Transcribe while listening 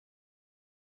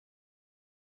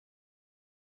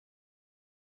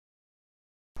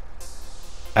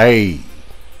Hey,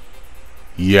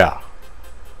 yeah,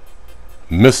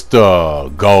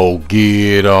 Mr. Go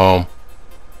get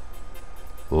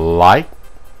like,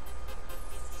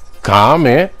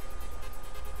 comment,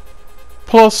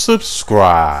 plus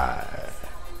subscribe.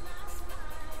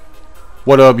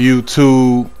 What up,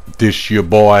 YouTube? This your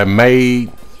boy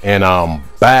Made, and I'm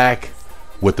back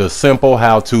with a simple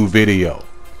how-to video.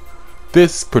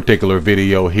 This particular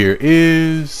video here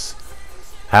is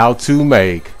how to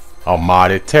make a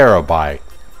modded Terrorbyte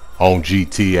on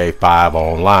GTA 5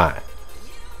 Online.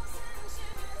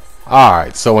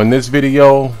 Alright, so in this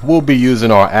video we'll be using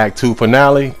our Act 2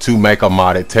 finale to make a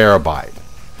modded Terrorbyte.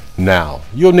 Now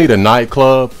you'll need a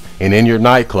nightclub, and in your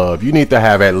nightclub you need to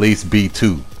have at least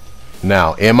B2.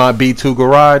 Now in my B2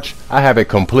 garage I have it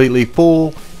completely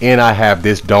full, and I have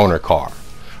this donor car.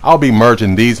 I'll be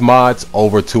merging these mods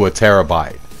over to a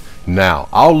Terrorbyte. Now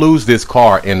I'll lose this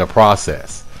car in the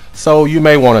process, so you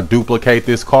may want to duplicate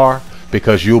this car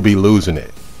because you'll be losing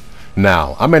it.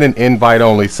 Now I'm in an invite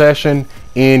only session,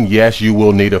 and yes, you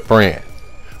will need a friend.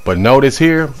 But notice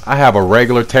here I have a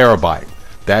regular Terrorbyte.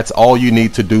 That's all you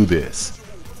need to do this.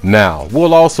 Now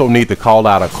we'll also need to call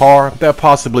out a car that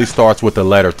possibly starts with the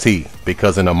letter T,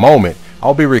 because in a moment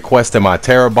I'll be requesting my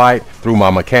Terrorbyte through my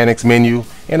mechanics menu,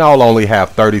 and I'll only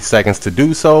have 30 seconds to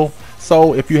do so.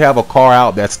 So if you have a car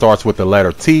out that starts with the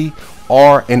letter T,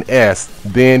 R, and S,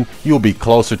 then you'll be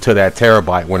closer to that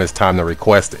Terrorbyte when it's time to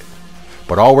request it.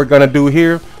 But all we're going to do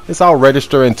here is I'll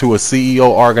register into a CEO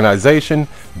organization,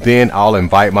 then I'll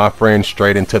invite my friends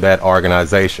straight into that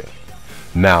organization.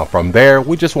 Now from there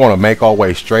we just want to make our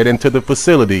way straight into the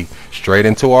facility, straight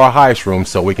into our heist room,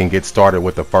 so we can get started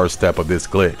with the first step of this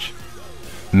glitch.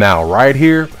 Now right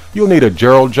here you'll need a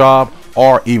Gerald job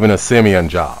or even a Simeon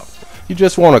job. You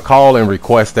just want to call and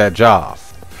request that job.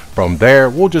 From there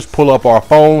we'll just pull up our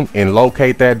phone and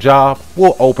locate that job.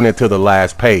 We'll open it to the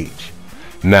last page.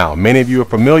 Now many of you are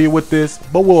familiar with this,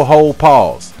 but we'll hold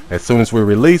pause. As soon as we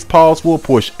release pause, we'll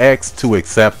push X to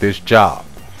accept this job.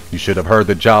 You should have heard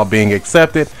the job being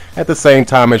accepted at the same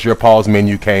time as your pause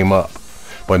menu came up.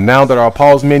 But now that our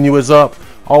pause menu is up,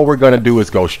 all we're going to do is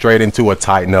go straight into a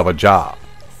titan of a job.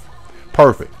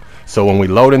 Perfect. So when we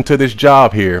load into this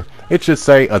job here, it should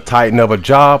say a titan of a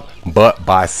job, but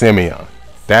by Simeon.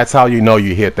 That's how you know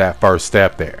you hit that first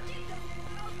step there.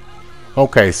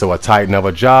 Okay, so a titan of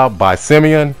a job by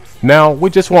Simeon. Now we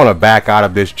just want to back out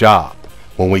of this job.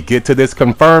 When we get to this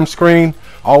confirm screen,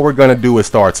 all we're going to do is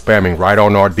start spamming right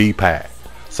on our D-pad.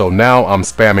 So now I'm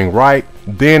spamming right,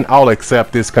 then I'll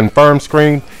accept this confirm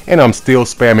screen, and I'm still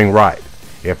spamming right.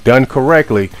 If done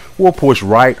correctly, we'll push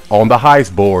right on the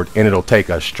heist board, and it'll take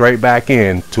us straight back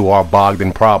in to our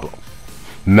Bogdan problem.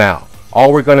 Now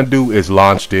all we're going to do is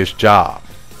launch this job.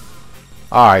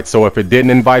 Alright, so if it didn't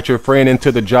invite your friend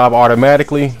into the job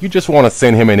automatically, you just want to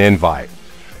send him an invite.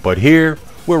 But here,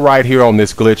 we're right here on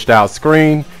this glitched out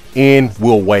screen, and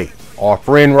we'll wait. Our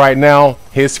friend right now,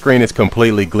 his screen is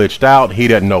completely glitched out. He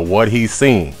doesn't know what he's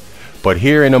seeing. But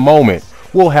here in a moment,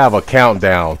 we'll have a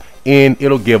countdown, and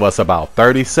it'll give us about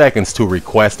 30 seconds to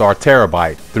request our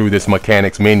Terrorbyte through this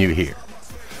mechanics menu here.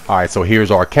 Alright, so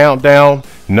here's our countdown.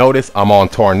 Notice I'm on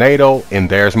Tornado, and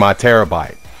there's my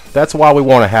Terrorbyte. That's why we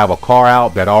want to have a car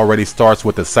out that already starts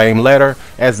with the same letter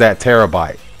as that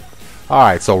Terrorbyte.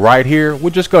 Alright, so right here, we're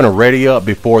just going to ready up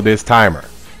before this timer.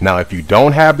 Now if you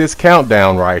don't have this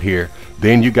countdown right here,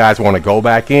 then you guys want to go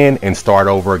back in and start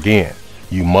over again.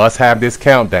 You must have this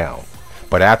countdown.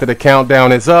 But after the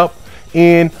countdown is up,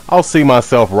 and I'll see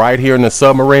myself right here in the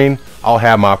submarine, I'll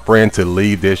have my friend to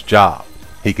leave this job.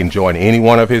 He can join any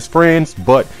one of his friends,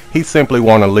 but he simply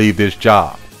want to leave this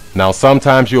job. Now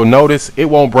sometimes you'll notice it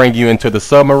won't bring you into the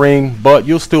submarine, but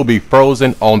you'll still be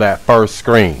frozen on that first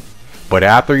screen. But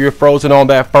after you're frozen on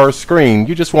that first screen,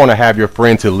 you just want to have your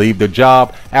friend to leave the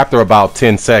job after about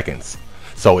 10 seconds.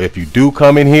 So if you do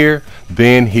come in here,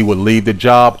 then he will leave the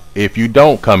job. If you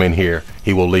don't come in here,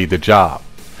 he will leave the job.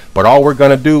 But all we're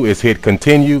going to do is hit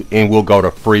continue, and we'll go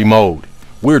to free mode.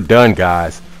 We're done,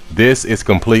 guys. This is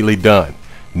completely done.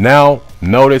 Now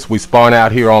notice we spawn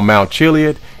out here on Mount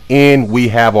Chiliad, and we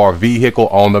have our vehicle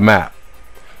on the map.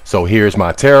 So here's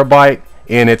my Terrorbyte,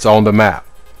 and it's on the map.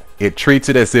 It treats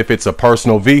it as if it's a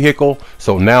personal vehicle,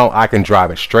 so now I can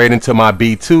drive it straight into my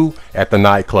B2 at the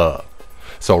nightclub.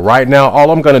 So right now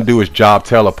all I'm going to do is job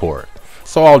teleport.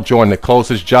 So I'll join the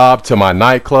closest job to my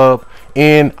nightclub,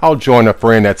 and I'll join a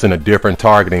friend that's in a different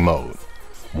targeting mode.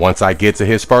 Once I get to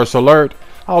his first alert,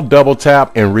 I'll double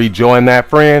tap and rejoin that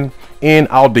friend, and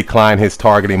I'll decline his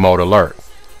targeting mode alert.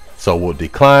 So we'll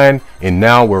decline, and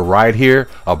now we're right here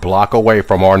a block away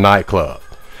from our nightclub.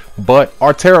 But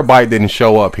our Terrorbyte didn't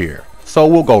show up here. So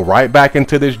we'll go right back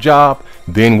into this job,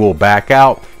 Then we'll back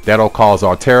out. That'll cause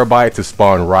our Terrorbyte to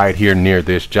spawn right here near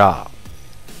this job.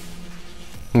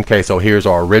 Okay, so here's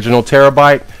our original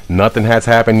Terrorbyte. Nothing has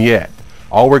happened yet.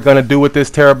 All we're going to do with this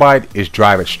Terrorbyte is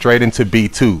drive it straight into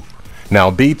B2.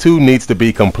 Now B2 needs to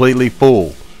be completely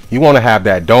full. You want to have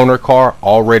that donor car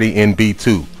already in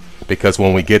B2, because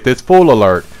when we get this full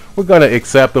alert, we're going to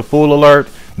accept the full alert,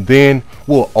 then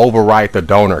we'll overwrite the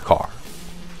donor car.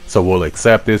 So we'll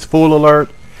accept this full alert,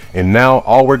 and now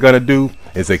all we're going to do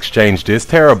is exchange this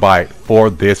Terrorbyte for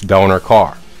this donor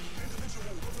car.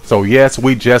 So yes,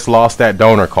 we just lost that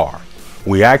donor car.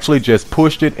 We actually just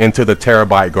pushed it into the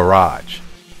Terrorbyte garage.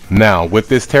 Now with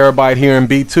this Terrorbyte here in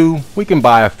B2, we can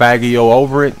buy a Faggio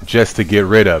over it just to get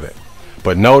rid of it.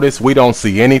 But notice we don't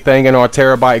see anything in our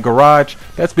Terrorbyte garage.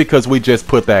 That's because we just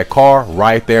put that car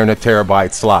right there in the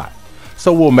Terrorbyte slot.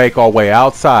 So we'll make our way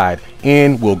outside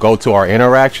and we'll go to our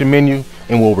interaction menu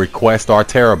and we'll request our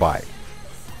Terrorbyte.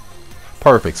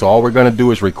 Perfect. So all we're going to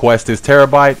do is request this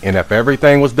Terrorbyte, and if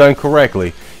everything was done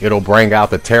correctly, it'll bring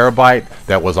out the Terrorbyte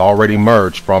that was already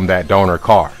merged from that donor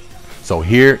car. So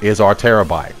here is our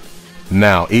Terrorbyte.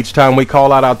 Now each time we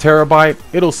call out our Terrorbyte,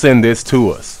 it'll send this to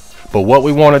us. But what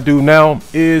we want to do now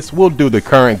is we'll do the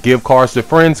current give cars to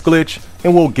friends glitch,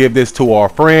 and we'll give this to our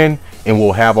friend, and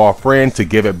we'll have our friend to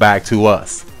give it back to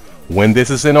us. When this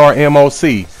is in our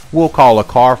MOC, we'll call a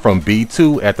car from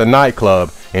B2 at the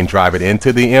nightclub and drive it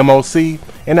into the MOC,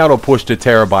 and that'll push the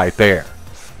Terrorbyte there.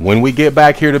 When we get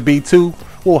back here to B2,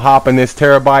 we'll hop in this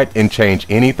Terrorbyte and change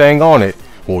anything on it.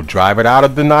 We'll drive it out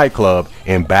of the nightclub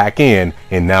and back in,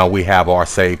 and now we have our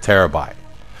saved Terrorbyte.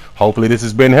 Hopefully this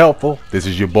has been helpful. This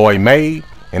is your boy May,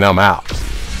 and I'm out.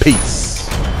 Peace.